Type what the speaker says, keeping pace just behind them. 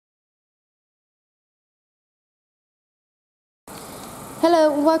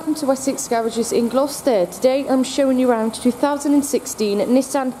Hello and welcome to Wessex Garages in Gloucester. Today I'm showing you around 2016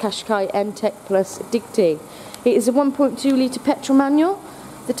 Nissan Qashqai N-Tec Plus Dicty. It is a 1.2 litre petrol manual.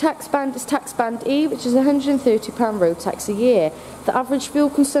 The tax band is tax band E, which is £130 road tax a year. The average fuel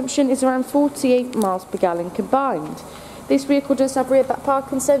consumption is around 48 miles per gallon combined. This vehicle does have rear back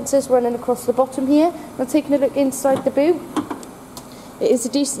parking sensors running across the bottom here. Now taking a look inside the boot. It is a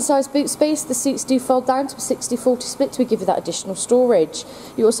decent sized boot space. The seats do fold down to a 60-40 split to give you that additional storage.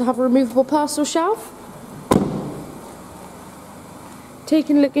 You also have a removable parcel shelf.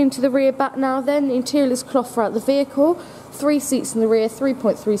 Taking a look into the rear back now then, the interior is cloth throughout the vehicle. 3 seats in the rear,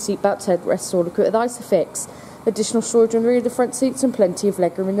 3.3 seat back, headrests all equipped with Isofix. Additional storage on the rear of the front seats and plenty of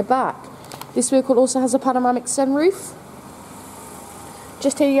legroom in the back. This vehicle also has a panoramic sunroof.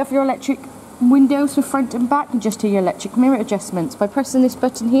 Just here you have your electric windows for front and back, and just here your electric mirror adjustments. By pressing this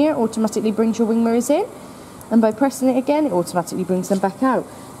button here, it automatically brings your wing mirrors in, and by pressing it again, it automatically brings them back out.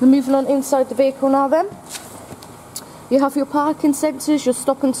 We're moving on inside the vehicle now then. You have your parking sensors, your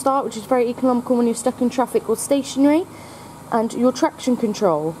stop and start, which is very economical when you're stuck in traffic or stationary, and your traction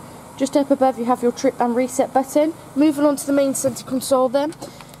control. Just up above you have your trip and reset button. Moving on to the main centre console then.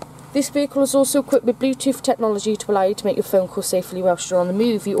 This vehicle is also equipped with Bluetooth technology to allow you to make your phone call safely whilst you're on the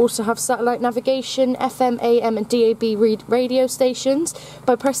move. You also have satellite navigation, FM, AM and DAB radio stations.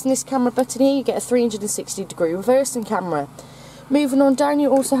 By pressing this camera button here, you get a 360-degree reversing camera. Moving on down, you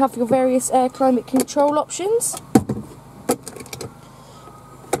also have your various air climate control options.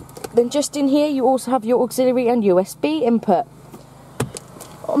 Then just in here, you also have your auxiliary and USB input.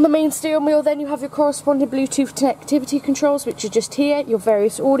 On the main steering wheel then you have your corresponding Bluetooth connectivity controls, which are just here, your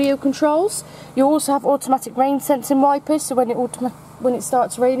various audio controls. You also have automatic rain sensing wipers, so when it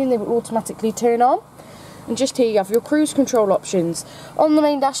starts raining they will automatically turn on. And just here you have your cruise control options. On the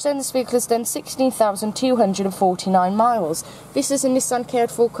main dash then, this vehicle has done 16,249 miles. This is a Nissan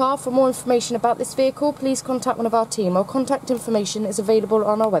cared for car. For more information about this vehicle, please contact one of our team. Our contact information is available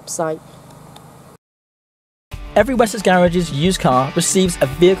on our website. Every Wessex Garages used car receives a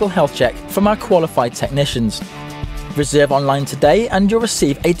vehicle health check from our qualified technicians. Reserve online today and you'll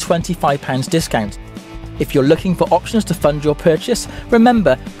receive a £25 discount. If you're looking for options to fund your purchase,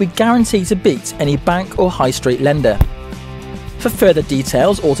 remember we guarantee to beat any bank or high street lender. For further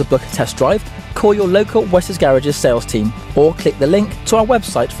details or to book a test drive, call your local Wessex Garages sales team or click the link to our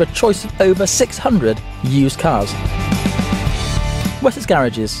website for a choice of over 600 used cars. Wessex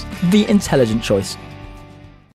Garages, the intelligent choice.